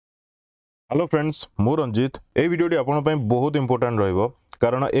Hello friends मु रंजीत ए वीडियोटी आपण पई बहुत इंपोर्टेंट रहइबो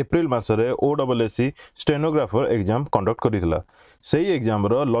कारण अप्रैल मासरे OSSC स्टेनोग्राफर एग्जाम कंडक्ट करितला सेही एग्जाम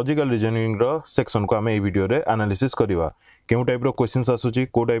रो लॉजिकल रीजनिंग रो सेक्शन को हमें ए वीडियो रे एनालिसिस करबा केउ टाइप रो क्वेश्चंस आसुची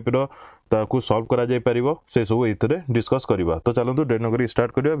को टाइप रो ताकू सॉल्व करा जाय परिबो से सब एतरे डिस्कस करबा तो चलंतु डेट नगरी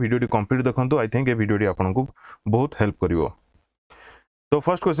स्टार्ट करबा वीडियोटी कंप्लीट देखंतु आई थिंक ए वीडियोटी आपन को बहुत हेल्प करिवो। तो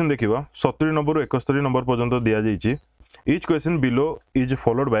फर्स्ट क्वेश्चन देखिबा 70 नंबर रो 71 नंबर पर्यंत दिया जाईची। Each question below is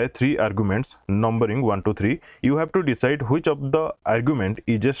followed by 3 arguments numbering 1 to 3. You have to decide which of the argument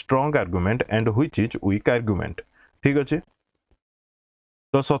is a strong argument and which is weak argument. ठीक अछि।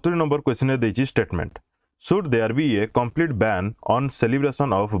 तो 70 number question है देची statement Should there be a complete ban on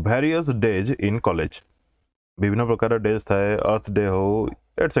celebration of various days in college? विभिन्न प्रकार days थाए अर्थ day हो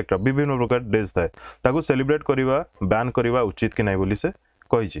etcetera विभिन्न प्रकार डेज थाए ताकू सेलिब्रेट करिवा बैन करिवा उचित कि नै बोली से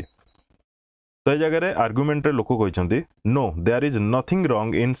कहिछि। तो जगह आर्गुमेंट रे लोक कहते no there is nothing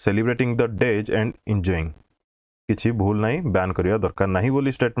wrong in celebrating the days and enjoying किछि भूल नाही बैन करिया दरकार नाही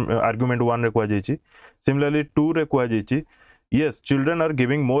बोली स्टेटमेंट आर्गुमेंट 1 रे कुआ जाईची। सिमिलरली 2 रे कुआ जाईची yes children are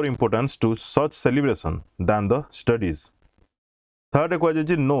giving more importance to such celebration then the studies. Third रे कुआ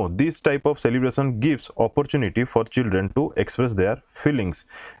जाईची no this type of celebration gives opportunity for children to express their feelings.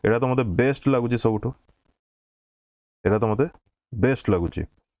 एटा तो मते बेस्ट लागुची सबुठो एटा तो मते बेस्ट लागुची।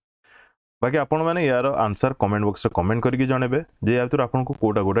 बाकी आपण माने यार आंसर कमेंट बॉक्स रे कमेंट करके जणेबे जे या तो आपन को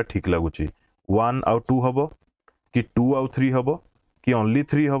कोटा कोटा ठीक लागुची 1 आउ 2 हबो कि 2 आउ 3 हबो कि ओनली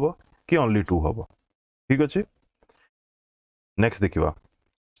 3 हबो कि ओनली 2 हबो। ठीक अछि। नेक्स्ट देखिबा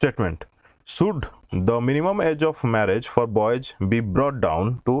statement should the minimum age of marriage for boys be brought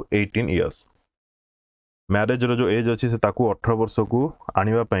down to 18 years. Marriage रो जो एज अछि से ताकू 18 वर्ष को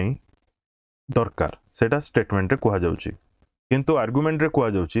आनिबा पई दरकार सेटा स्टेटमेंट रे कुहा जाउची किंतु आर्गुमेंट रे कुहा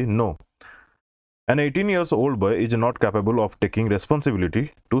जाउची no An 18 years old boy is not capable of taking responsibility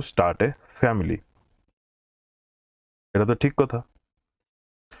to start a family. एटा तो ठीक कथा।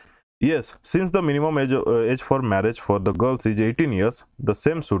 Yes, since the minimum age for marriage for the girls is 18 years, the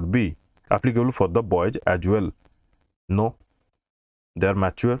same should be applicable for the boys as well. No, they are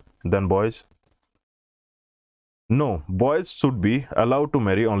mature than boys. No, boys should be allowed to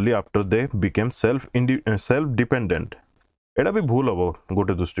marry only after they become self-dependent. एटा भी भूल हबो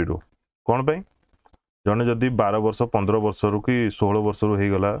गोटे दृष्टि रो कोन पई जने जदि 12 वर्ष 15 वर्ष रु कि 16 वर्ष रु हे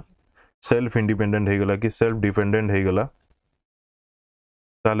गला सेल्फ इंडिपेंडेंट हे गला कि सेल्फ डिपेंडेंट हे गला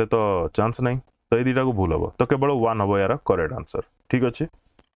ताले तो चांस नहीं तो ए दिटा को भूल हबो तो केवल 1 हबो यार करेक्ट आंसर। ठीक अछि।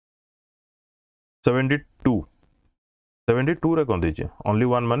 72 रे कोन दिजे ओनली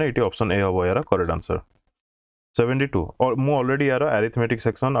 1 माने एटी ऑप्शन ए हबो यार करेक्ट आंसर। 72 और मु ऑलरेडी यार अरिथमेटिक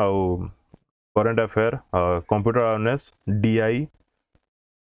सेक्शन आ current affair computer awareness DI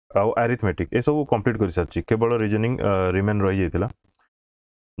आउ अरिथमेटिक ए सब कंप्लीट कर सारची केवल रीजनिंग रिमेन रही जाइतिला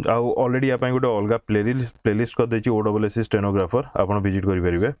आउ ऑलरेडी या पई गोटे अलगा प्लेलिस्ट कर देची OSSC स्टेनोग्राफर आपण विजिट करि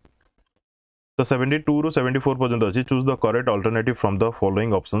परिबे। तो 72 रु 74 पर्यंत अछि choose the correct alternative from the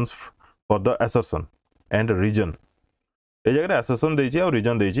following options for the assertion and reason. ए जगह असर्शन देची आ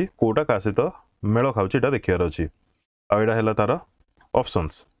रीजन देची कोटा कासे तो मेल खाउची एटा देखियार अछि आ एटा हैला तार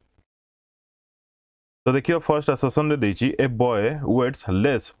ऑप्शंस। तो देखिए फर्स्ट असर्शन रे देची a boy weights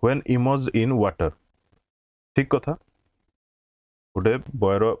less when emerged in water. ठीक कथा गोटे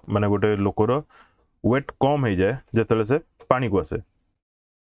बॉयर माने गोटे लोकर वेट कम हो जाए जेतले से पानी को आसे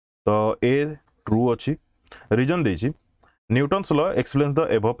तो ए ट्रू अछि। Reason देची Newton's law explains the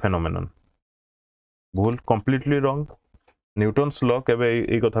above phenomenon. भूल कंप्लीटली रॉन्ग न्यूटन्स लॉ केबे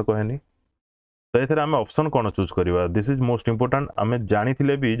ए कथा कहेनी तो एथरे आमे ऑप्शन कोन चूज करबा दिस इज मोस्ट इंपोर्टेंट आमे जानि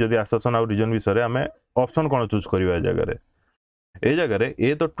थिले भी जदि असर्शन आ रीजन विषय रे आमे ऑप्शन कोन चूज करबा ए जगह रे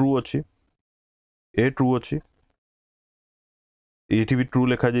ए तो ट्रू अछि ए ट्रू अछि एठी भी ट्रू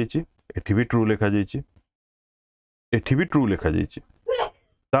लिखा जाईची एठी भी ट्रू लिखा जाईची एठी भी ट्रू लिखा जाईची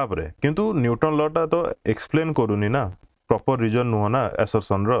तापरे किंतु न्यूटन लॉ ता तो एक्सप्लेन करूनी ना प्रॉपर रीजन नुह ना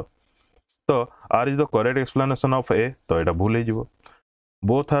असर्शन रो तो are is the correct explanation of ए तो एटा भूल हे जिवो।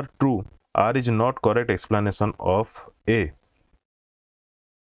 Both are true are is not correct explanation of ए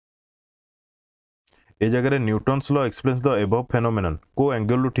जगह Newton's law explains the above phenomenon को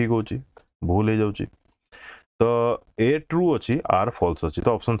एंगल ठीक होची भूल हे जाउची तो ए ट्रू अच्छी आर फॉल्स अच्छी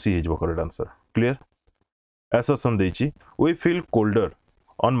तो ऑप्शन सी हो correct answer. Clear. Assertion देची we feel colder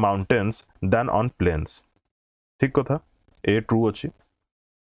on mountains then on planes. ठीक कथा ए ट्रू अच्छी।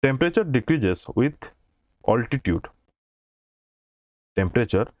 Temperature decreases with altitude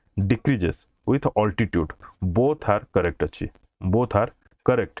temperature decreases with altitude both are correct अच्छी बोथ आर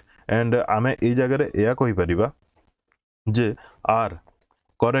करेक्ट एंड आमे ए जगह या कहि परिबा जे आर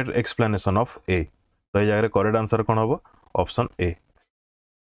करेक्ट एक्सप्लेनेशन ऑफ ए तो ये जगह करेक्ट आंसर कौन हम ऑप्शन ए।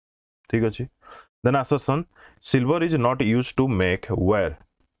 ठीक अछि then assertion silver is not used to make wire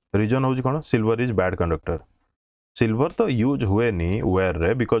reason होउची कोन silver is bad conductor silver तो यूज हुए नी वेयर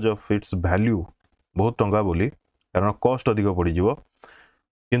रे बिकॉज ऑफ इट्स वैल्यू बहुत टंगा बोली कारण कॉस्ट अधिक पड़ी जीवो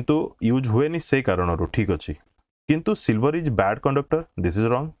किंतु यूज हुए नी से कारण रो ठीक अछि किंतु silver is bad conductor this is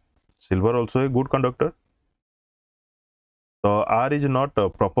wrong silver also a good conductor तो are is not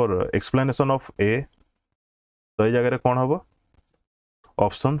proper explanation of ए तो ए जगह रे कोन हबो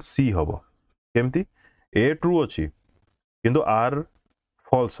ऑप्शन सी हबो केमती ए ट्रू अछि किंतु आर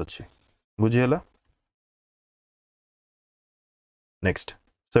फॉल्स अच्छी बुझीला नेक्स्ट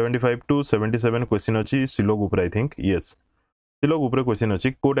 75 टू 77 क्वेश्चन अच्छी सिलोग ऊपर आई थिंक यस सिलोग ऊपर क्वेश्चन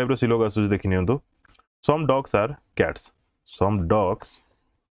अच्छी को टाइप रो सिलोग आसुच देखि नियंतु सम dogs are cats some dogs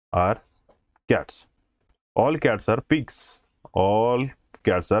are cats all cats are pigs all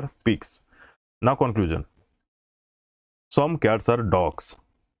cats are pigs now conclusion some cats are dogs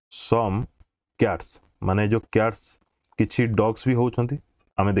some cats माने जो cats किछि dogs भी होउछंती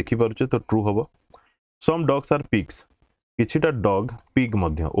आमे देखि पारुचे तो ट्रू हबो सम dogs are pigs किछिटा dog pig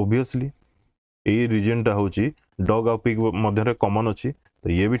Madhya obviously A reason टा होची डॉग और पिग मध्य रे कॉमन अछि तो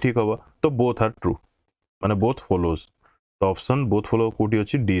ये भी ठीक हबो तो बोथ आर ट्रू माने बोथ फॉलोज तो ऑप्शन बोथ फॉलो कोटी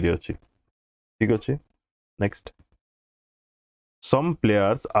अछि डी रे अछि ठीक अछि next some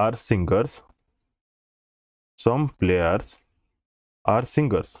players are singers some players are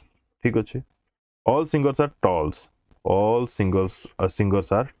singers ठीक अछि all singers are tolls all singers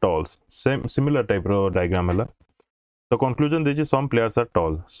are talls same similar type ro diagram hela तो conclusion देछि some players are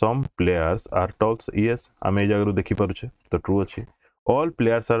tall some players are talls yes आमे जगह देखि पारुछे तो true अछि all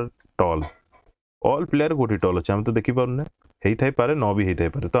players are tall all player कोठी toll अछि हम तो देखि पारुने हेई थाई पारे न भी हेई थाई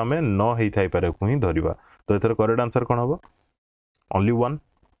पारे तो आमे न हेई थाई पारे को ही धरिबा तो एथर करेक्ट आंसर कोन हबो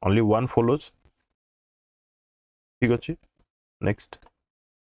only one follows ठीक अछि नेक्स्ट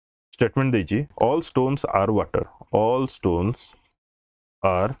स्टेटमेंट देछि all stones are water all stones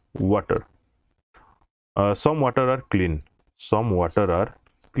are water some water are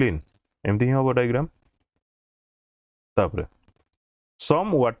clean एमती ही होबो डायग्राम तापरे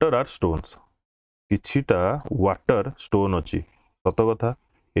some water are stones किछिटा water stone अछि सत कथा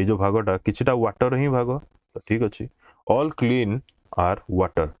ए जो भागटा किछिटा वाटर ही भाग तो ठीक अछि all clean are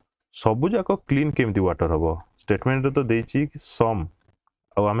water सबु जाको क्लीन केमती वाटर हबो स्टेटमेंट रे तो देछि some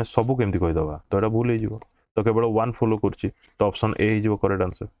अब आमे सबु केमती कहि दबा तो एटा भूल हे जिवो तो केवल वन फॉलो करछि तो ऑप्शन ए ही जिवो correct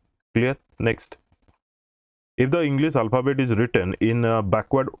answer clear next if the english alphabet is written in a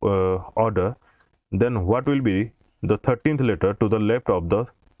backward order then what will be the 13th letter to the left of the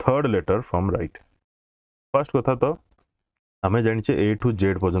third letter from right first कथा तो आमे जानिचे ए to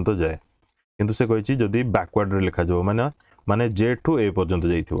Z पर्यंत जाए किंतु से कहिछि जदी backward रे लिखा जो माने जेड टू ए पर्यंत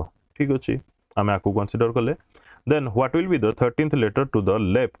जाइथिबो ठीक अछि आमे आकु कंसीडर करले then what will be the 13th letter to the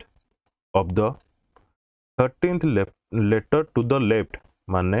left of the 13th letter to the left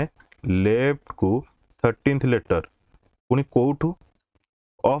माने left को 13th letter पुनी कोठु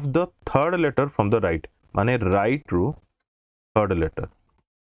of the third letter from the right माने right रू third letter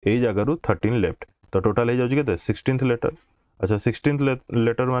ए जगह रू 13 left तो total हे जाउची केते 16th लेटर अच्छा 16th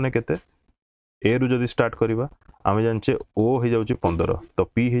लेटर माने केते ए रू जदी स्टार्ट करिबा आमे जानचे ओ हे जाउची 15 तो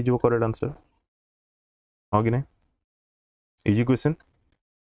पी हे जो करेक्ट आंसर हो कि नहीं इजी क्वेश्चन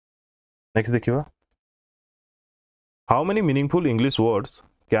नेक्स्ट देखिबा how many meaningful English words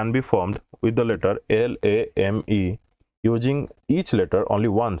can be formed with the letter L A M E using each letter only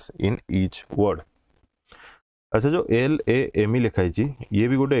once in each word अच्छा जो L A M E लिखाई छी ये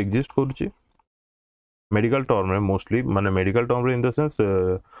भी गोटे एग्जिस्ट करूची medical term रे मोस्टली माने मेडिकल टर्म रे इन द सेंस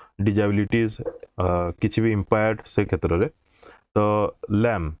डिजेबिलिटीज किछि भी इंपायर्ड से क्षेत्र रे तो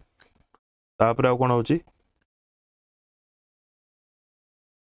लैम तापर आ कोन होची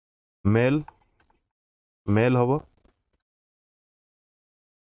मेल मेल हबो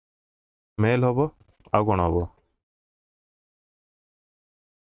आ कोन हबो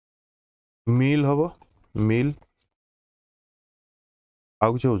मील हबो मील आ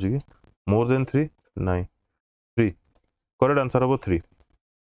कुछ होची कि मोर देन 3 नहीं 3 करेक्ट आंसर हबो 3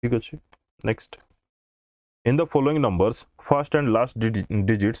 ठीक अछि next in the following numbers first and last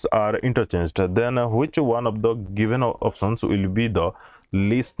digits are interchanged then which one of the given options will be the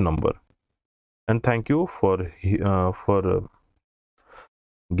least number and thank you for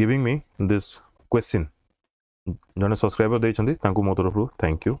giving me this question जने subscriber देइछंती तांको मो तरफ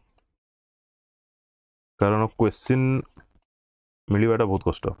thank you कारण question मिलिबाटा बहुत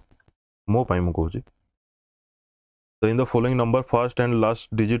कष्ट मो पाई मु कहूची तो in the following number first and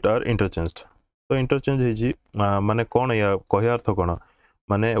last digit are interchanged तो इंटरचेंज है जी माने कौन या कह अर्थ कौन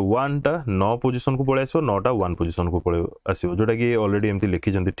माने 1 टा 9 पोजीशन को पळे आसो 9 टा 1 पोजीशन को पळे आसीबो जोटा कि ऑलरेडी एमती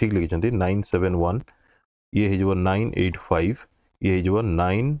लिखिचंती ठीक लिखिचंती 971 ये हे जबो 985 ये हे जबो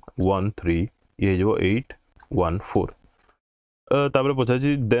 913 ये हे जबो 814 तापर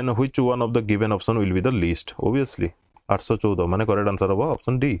पछाची then which one of the given option will be the least obviously 814 माने करेक्ट आंसर होबो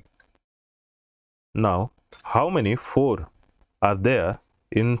option D now how many 4 are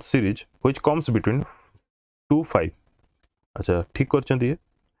there in series which comes between 2 5 अच्छा ठीक करचंती ये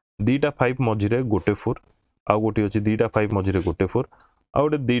दीटा 5 मझिरे गोटे 4 आ गोटे अछि दीटा 5 मझिरे गोटे 4 आ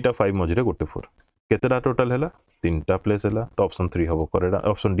गोटे दीटा 5 मझिरे गोटे 4 केतेटा टोटल हैला तीनटा प्लेस हैला तो ऑप्शन 3 हबो करेक्ट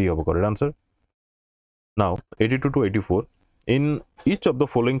ऑप्शन डी हबो correct answer now 82 to 84 in each of the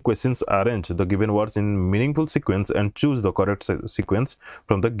following questions arrange the given words in meaningful sequence and choose the correct sequence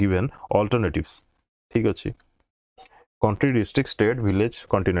from the given alternatives ठीक अछि country district state village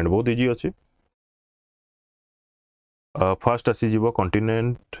continent बहुत easy अछि first आसी जीवो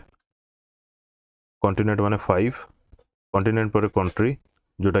continent continent माने 5 continent पर country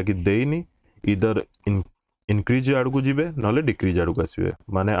जोटा कि देइनी इधर इंक्रीज आड़ को जीवे नले डिक्रीज आड़ को आसीबे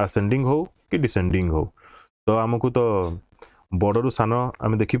माने असेंडिंग हो कि डिसेंडिंग हो तो हमकु तो बड़रू सान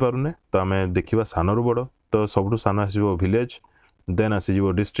आम देखी पारुने तो आम देखा सानरू बड़ तो सबुठ सान आसो village then आसीज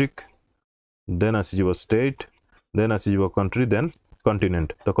district then आसीज state then आसीज country then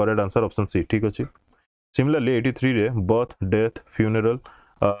continent तो करेक्ट आंसर ऑप्शन सी ठीक अच्छे सिमिलरली 83 रे birth death funeral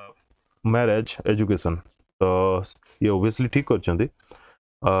marriage education तो ये ऑब्वियसली ठीक करछंती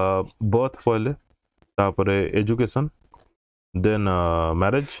बर्थ पहले तापरे education then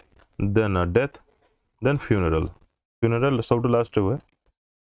marriage then death then funeral funeral सब लास्ट हुए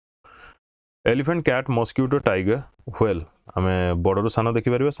elephant cat mosquito tiger whale आमे बड़रू सान देखि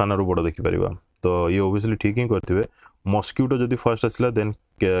परिबा सानरू बड़ देखि परिबा तो ये ऑब्वियसली ठीक ही करथिबे मस्क्यूटो जदि फर्स्ट आसिला देन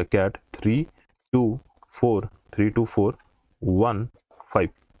कैट 3 2 4 3 2 4 1 5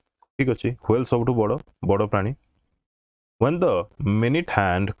 ठीक अछि व्हेल सबटु बड़ बड़ प्राणी when the minute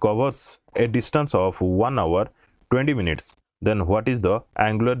hand covers a distance of 1 hour 20 minutes then what is the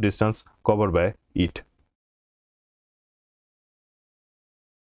angular distance covered by it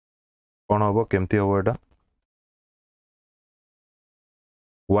कौन हम केमती हम एटा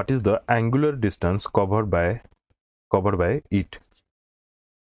what is the angular distance covered by it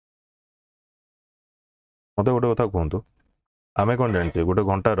मत गोटे कथा कहतु आमे कौन जानते गोटे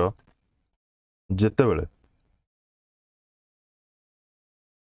घंटार जिते बेले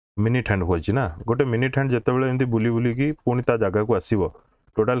मिनिट हैंड होइछि ना गोटे मिनिट हैंड जिते बेले एंती बुली बुली की पुणी ता जगह को आसीबो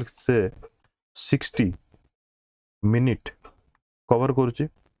टोटल से 60 मिनिट कवर करूछि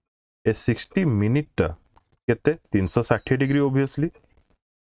ए 60 मिनिट टा केते 360 डिग्री ऑब्वियसली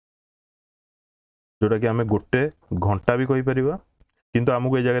जोटा कि आमे गोटे घंटा भी कहि परिबा किंतु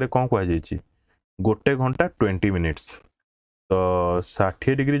हमको ए जगह रे कोन कहै जायछि गोटे घंटा 20 मिनिट्स तो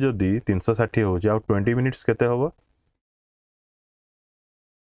 60 डिग्री जदी 360 हो जाउ 20 मिनिट्स केते होबो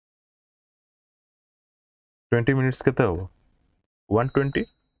 20 मिनिट्स केते होबो 120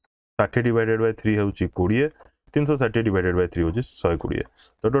 60 डिवाइडेड बाय 3 होछि 20 360 डिवाइडेड बाय 3 होछि 120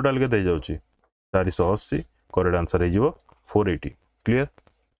 तो टोटल केते हो जाउछि 480 करेक्ट आंसर है 480 clear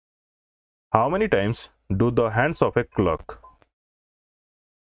how many times do the hands of a clock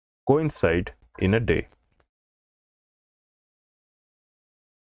coincide in a day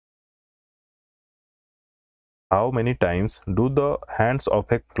how many times do the hands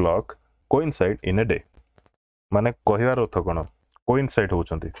of a clock coincide in a day माने कहिवार अर्थ कोन coincide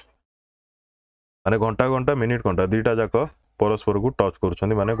होचंती माने घंटा घंटा minute घंटा दीटा जाक परस्पर को touch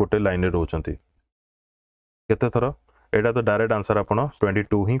करूछंती माने गोटे लाइन रे रहउछंती केते थरो एटा तो डायरेक्ट आंसर आपण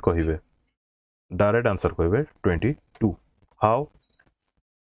 22 ही कहिबे डायरेक्ट आंसर कहिबे 22 हाउ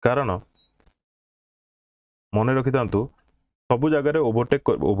कारण मन रखि तांतु सब जगह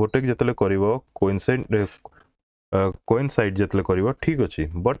ओवरटेक जतले करिवो कोइनसाइड जतले करिवो ठीक अछि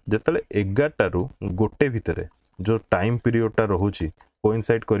बट जतले 11 टा रु गोटे भितरे जो टाइम पीरियड टा रहउछि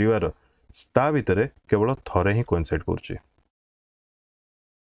कोइनसाइड करिवार ता भितरे केवल थरे ही कोइनसाइड करछि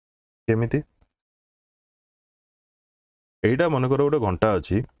केमिति एटा मन कर गोटे घंटा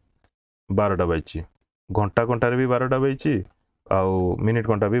अछि 12टा बाइछि घंटा घंटा रे भी 12टा बाइछि आउ मिनिट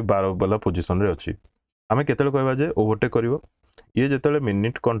घंटा भी 12 वाला पोजीशन रे अछि आमे केतले कहबा जे ओवरटेक करिवो ये जेतले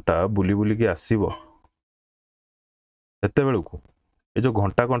मिनिट घंटा बुली बुली के आसीबो एते बेलु को ए जो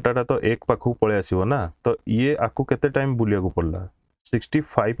घंटा घंटाटा तो एक पाखु पळे आसीबो ना तो ये आकु केते टाइम बुलिया को पड़ला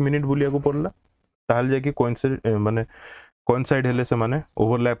 65 मिनिट बुलिया को पड़ला ताल जे कि कोइनसाइड माने कोइनसाइड हेले से माने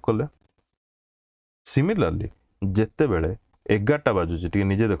ओवरलैप करले सिमिलरली जेते बेले 11टा बाजू जे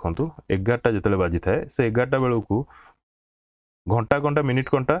निजे देखंतु 11टा जेतले बाजी थाए से 11टा बेलु को घंटा घंटा मिनिट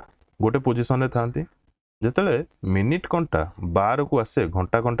घंटा गोटे पोजीशन रे थांती ଯେତେବେଳେ ମିନିଟ୍ କଣ୍ଟା 12 को आसे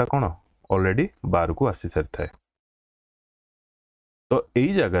घंटा घंटा कौन ऑलरेडी 12 को आसी सारी थाए तो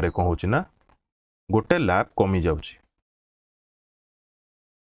यही जगार कौन हो ना गोटे लैब कमी जाउची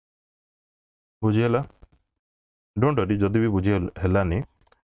बुझीगला डोंट वरी जदि भी बुझी हेलानी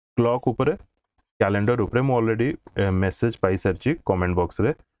क्लॉक ऊपर कैलेंडर ऊपर मु ऑलरेडी मेसेज पाई सारी कमेंट बॉक्स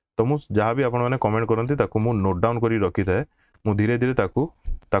रे तो मु जहाँ भी आपण मैंने कमेंट करती ताकू मु नोट डाउन करी रखी थाए मु धीरे धीरे ताकू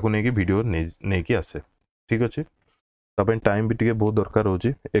नहीं वीडियो नहीं की आसे ठीक अच्छे तापन टाइम भी टिके बहुत दरकार होची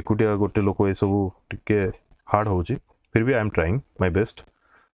एकुटिया गोटे लोक ये सब टिके हार्ड होची फिर भी I am trying my best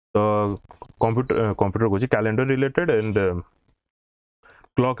तो कंप्यूटर को calendar related and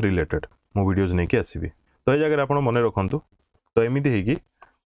clock related मु वीडियोज नहीं की आसीबी तो ये जगह आप मन रखु तो एमती है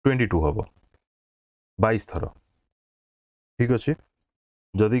 22 हम 22 थर ठीक अच्छे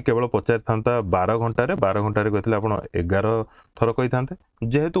जदि केवल पचार था 12 घंटे 12 घंटे कहते आप 11 थर कही था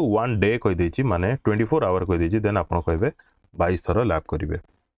जेहेतु वन डे कहीदे माने 24 आवर कहीदे देन आप कहे 22 थर लैब करेंगे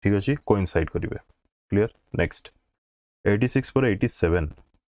ठीक अच्छे कोइंसाइड करेंगे क्लियर नेक्स्ट 86 पर 87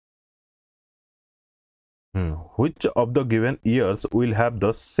 which of the given years will have the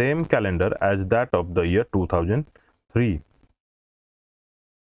same calendar as that of the year 2003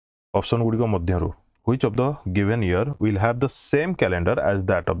 option गुड़िक मध्यरु which of the given year will have the same calendar as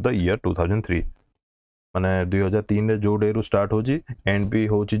that of the year 2003 माने 2003 रे जो day रु start होची and भी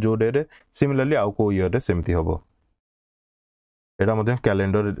होची जो day रे similarly आउ को ईयर रे सेमती हबो एटा मध्ये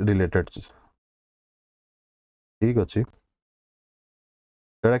कैलेंडर रिलेटेड ठीक अछि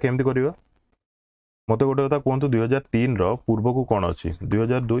एटा केमती करिवा मते गोटे कथा कहतु 2003 रो पूर्व को कौन अच्छी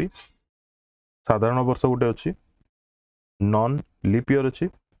 2002 साधारण वर्ष गोटे अच्छी नॉन लीप ईयर अच्छी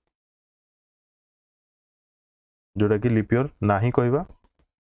जोटा कि लीप ईयर नाही कहवा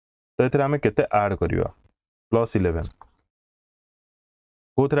तो एथरे आमे केते ऐड करिवा +11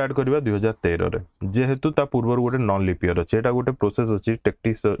 कोथरे ऐड करिवा 2013 रे जेहेतु ता पूर्व गोटे नॉन लीप ईयर अच्छी एटा गोटे प्रोसेस अच्छी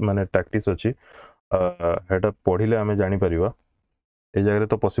टैक्टिक्स माने टैक्टिक्स अच्छी एटा पढिले आमे जानि परिवा ए जगह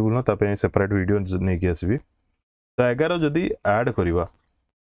तो पॉसिबल न तापे सेपरेट वीडियो नहीं कि आसबी तो 11 जदि ऐड करिवा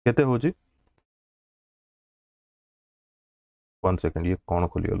केते होची 1 सेकंड ये कौन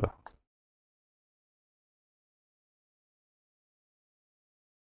खोली गला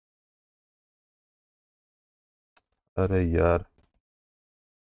अरे यार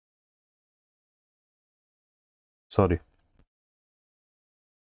सॉरी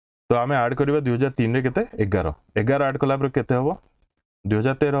तो आमे ऐड करिवा 2003 रे केते 11 11 ऐड कला पर केते हबो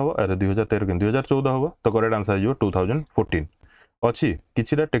 2013 हम अरे 2013 के 2014 हम तो करेक्ट आंसर हो 2014 अच्छी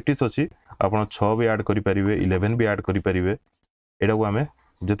किछिटा टेक्टिक्स अच्छी आपन 6 भी ऐड करि परिबे 11 भी ऐड करि परिबे एटा को हमें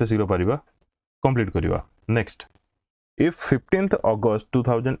जते शीघ्र परिबा complete करिवा next if 15th August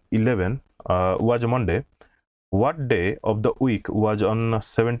 2011 was Monday what day of the week was on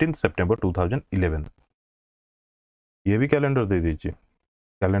 17th September 2011 ये भी कैलेंडर दे दीची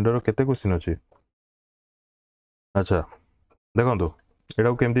कैलेंडर केते क्वेश्चन अछि अच्छा देखंतु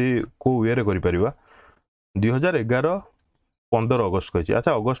एटा केमती को वे रे करि परिबा 2011 15 अगस्त कहि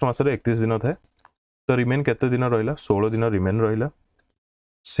अच्छा अगस्त मास रे 31 दिन थाए तो रिमेन केते दिन रहिला 16 दिन रिमेन रहिला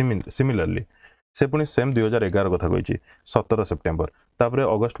सिमिलरली से पुनी सेम 2011 कथा कहि 17 सेप्टेम्बर तापरे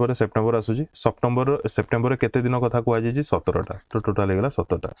अगस्त पर सेप्टेम्बर आसुची सेप्टेम्बर केते दिन कथा कुआ जाई 17 टा तो टोटल हेगला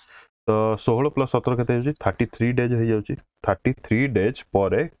 17 टा तो 16 + 17 केते होची 33 डेज हो जाउची 33 डेज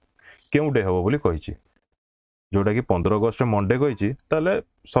परे केउ डे हबो बोली कहि जोटा कि 15 अगस्त मंडे कही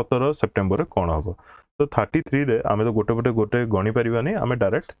 17 सेप्टेम्बर कौन हम तो 33 रे आमे तो गोटे गोटे गोटे गणी पारिबानी आमे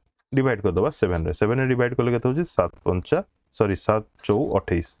डायरेक्ट डिवाइड कर दबा 7 रे 7 रे डिवाइड कले केते होची 7 5 सॉरी 7 4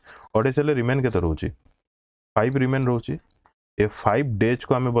 28 28 ले रिमेन केते रहउची 5 रिमेन रहउची ए 5 डेज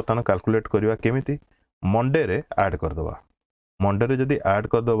को आमे बताना कैलकुलेट करबा केमिति मंडे रे ऐड कर दबा मंडे रे जदी ऐड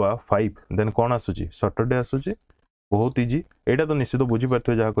कर दबा 5 देन कौन आसुची सैटरडे आसुची बहुत इजी एटा तो निश्चित बुझी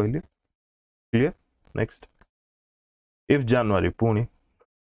परथि जहा कहली clear next if January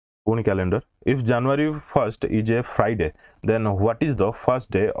puni calendar if January 1st is a Friday then what is the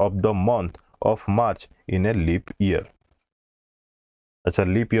first day of the month of March in a leap year अच्छा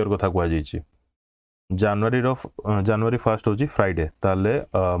leap year कथा कुआ जाइछि January 1st होछि Friday ताले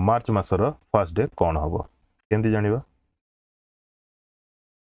मार्च मासर first day कोन हबो केंति जानिबा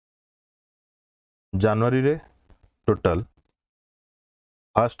January रे total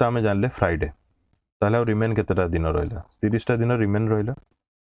first आमे जानले Friday ताले रिमेन केतेटा दिन रहिला 30 टा दिन रिमेन रहिला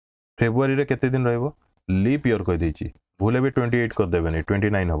फेब्रुआरी रे केते दिन रहइबो लीप ईयर कहि दैछि भूले भी 28 कर देबेनी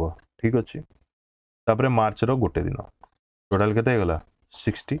 29 हबो ठीक अछि तापरे मार्च रो गोटे दिन टोटल केते हेगला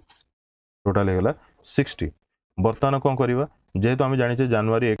 60 टोटल हेगला 60 बर्तमान कोन करबा जेहेतु आमे जानि छै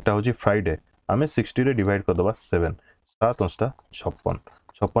जनवरी एकटा होछि फ्राइडे आमे 60 रे डिवाइड कर दबा 7 7 5 56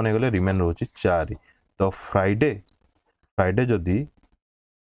 56 हेगले रिमेन रहउछि 4 तो फ्राइडे फ्राइडे जदि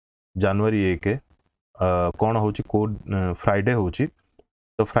जनवरी 1 कौन हूँ कोड फ्राइडे हूँ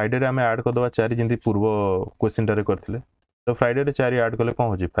तो फ्राइडे रे आमे ऐड करदे 4 जमी पूर्व क्वेश्चन टारे करथिले तो फ्राइडे रे 4 ऐड कले कौन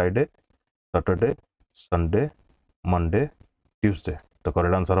हो Friday Saturday Sunday Monday Tuesday तो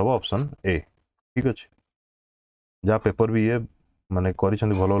करेक्ट आंसर हम ऑप्शन ए ठीक अच्छे जहाँ पेपर भी ये माने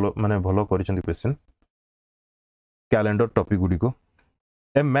करिसेंती भलो माने भलो करिसेंती क्वेश्चन कैलेंडर टॉपिक गुडी को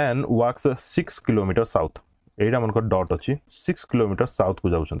a man walks 6 kilometre south एटा मन को डॉट अच्छी 6 किलोमीटर साउथ को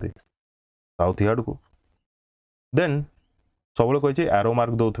जाउछंती साउथ यार्ड को देन सब कही एरो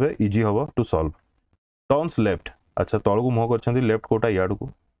मार्क दौथे इजी हम टू सॉल्व टर्न्स लेफ्ट अच्छा तल को मुह कर लेफ्ट कोटा यार्ड को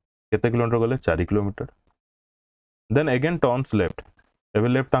केते किलोमीटर गले 4 kilometre then again turns left एबे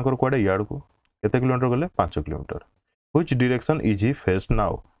लेफ्ट तांकर कोडे यार्ड को केते किलोमीटर गले 5 kilometre which direction is he faced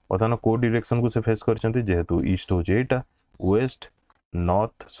now अर्थात को डायरेक्शन को से फेस करछंती जेहेतु ईस्ट हो जेटा west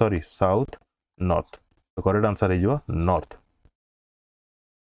north sorry south north तो करेक्ट आंसर है नॉर्थ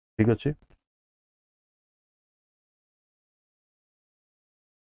ठीक अच्छे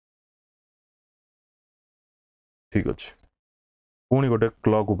ठीक अच्छे पुणी गोटे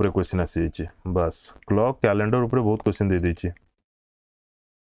क्लॉक उपरे क्वेश्चन आसी जाइए बस क्लॉक कैलेंडर उपरे बहुत क्वेश्चन दे देछि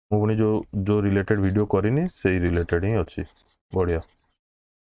पुणी जो जो रिलेटेड वीडियो करिनी से रिलेटेड ही अच्छी बढ़िया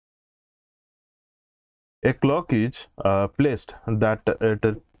A clock is placed that at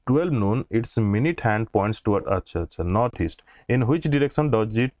 12 noon its minute hand points toward अच्छा northeast. In which direction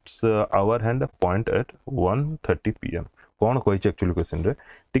does its hour hand point at 1:30 p.m. कौन कही एक्चुअली क्वेश्चन रे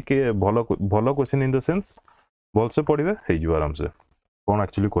टिके भलो भलो क्वेश्चन इन द सेंस भल से पढ़िबे हे जो आराम से कौन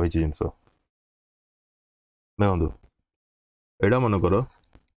एक्चुअली कही जिंस देखो एडा मन करो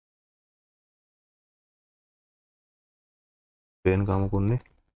पेन काम करनी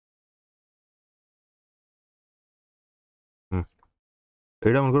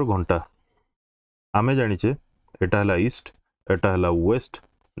एटा मन करो घंटा आमे जानिचे एटा हला ईस्ट एटा हला waste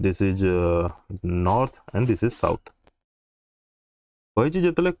this is north and this is south कही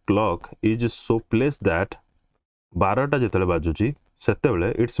जेतले clock is so place that 12टा जेतले बाजुची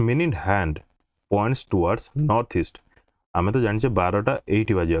सेतेबेले it's minute hand points towards north east आमे तो जानिचे 12टा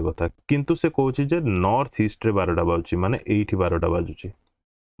एठी बाजिया कथा किंतु से कहूची जे नॉर्थ ईस्ट रे 12टा बाजुची माने एठी 12टा बाजुची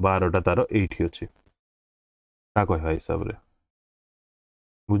 12टा तारो एठी अछि का कहवा हिसाब रे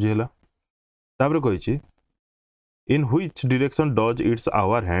बुझेला ताबरे कहिची in which direction does it's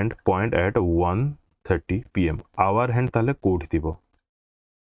our hand point eight 1:30 pm our hand ताले कोठी थिबो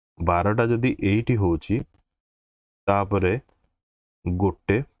 12टा जदी 8 होची तापरे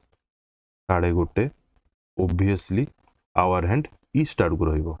गोटे साढ़े गोटे ओब्वियसली आवर हैंड ईस्ट आड़ को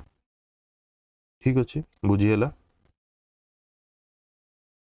रहिबो ठीक अछि बुझिहेला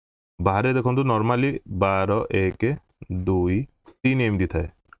बाहर देखंतु नॉर्मली 12 1 2 3 एमदी थाए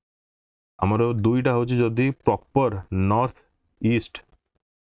आमर दुईटा हूँ जदि प्रॉपर नॉर्थ ईस्ट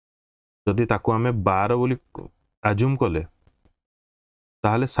जदि ताको आमे 12 बोली आज्यूम कले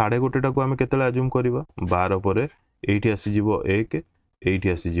ताहले साढ़े गोटेटा को आमे केतले आज्यूम करिबा 12 परे एठी आसी जीवो 1 एठी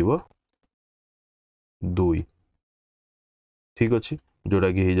आसी जीवो 2 ठीक अछि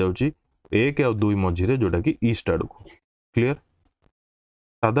जोटा कि हे जाउची 1 और 2 मझिरे जोटा कि ईस्ट आड़ को क्लियर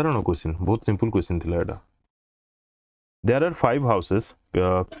साधारण क्वेश्चन बहुत सिंपल क्वेश्चन थिला एटा There are 5 houses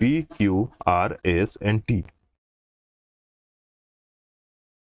P, Q, R, S and T.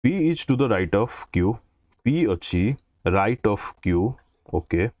 P is to the right of Q. P अच्छी right of Q.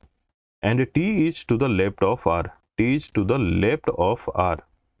 Okay. And T is to the left of R. T is to the left of R.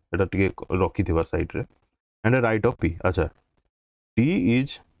 एटा टिके रखी थिबा side रे. And right of P. अच्छा. T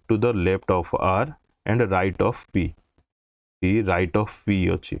is to the left of R and right of P. T right of P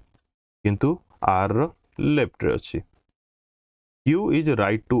अच्छी. किंतु R left रे अच्छी. Q is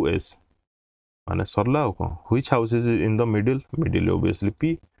right to S माने सरला हो कौन which house is in the middle obviously P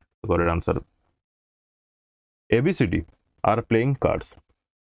correct answer ABCD are playing cards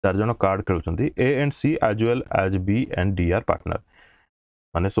 4 जन card खेलुचंती A and C as well as B and D are partner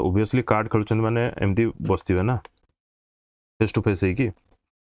माने सो obviously card खेलुचंती माने एमती बसथिबे ना face to face हेकी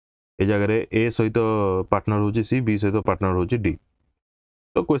ए जगह रे A सहित partner होची C B सहित पार्टनर होची D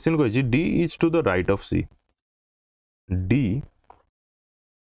तो question कहिची D is to the right of C D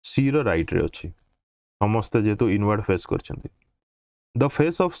C row right रे अच्छी समस्त जेतु inward face करछंती the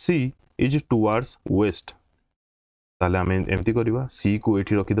face of C is towards waste ताले आमे एमती करबा सी को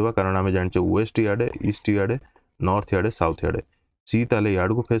एठी रखि देबा कारण आमे जानचे वेस्ट याडे ईस्ट याडे नॉर्थ याडे साउथ याडे सी ताले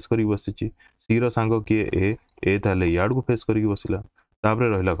याड को फेस करी बसिची सी रो सांगो के ए ताले याड को फेस करी बसिला तापरे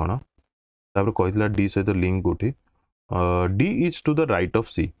रहिला कोन तापरे कहितला डी सहित लिंक कोठी D is to the right of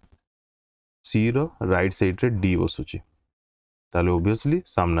C row right side रे डी बसुची ताले ऑब्वियसली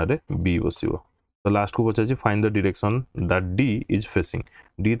सामना रे बी बसिबो तो लास्ट को पचार find the direction that D is facing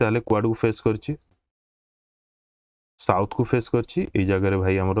D ताले क्वाड को फेस करछि साउथ को फेस करछि ए जगह रे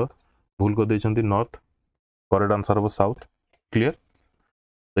भाई हमरो भूल को देछंती नॉर्थ करेक्ट आंसर हो साउथ क्लियर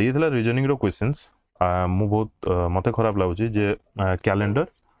तो ये थला रीजनिंग रो क्वेश्चंस मु बहुत मते खराब लागुछि जे कैलेंडर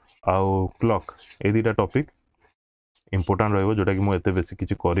आउ क्लॉक ए दुटा टॉपिक इंपोर्टेंट रहबो जोटा कि मु एते बेसी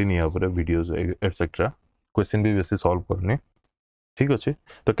किछि करिनी या पर वीडियोस एटसेट्रा क्वेश्चन भी बेसी सॉल्व करनी ठीक अच्छे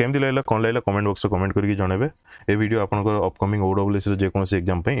तो केमती लगला कौन लगला कमेंट बॉक्स में कमेंट करके जनइबे ए वीडियो आपनकर अपकमिंग ओडब्ल्यूएस जे कोनोसी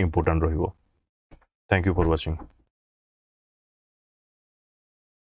एग्जाम पे important रहइबो thank you for watching.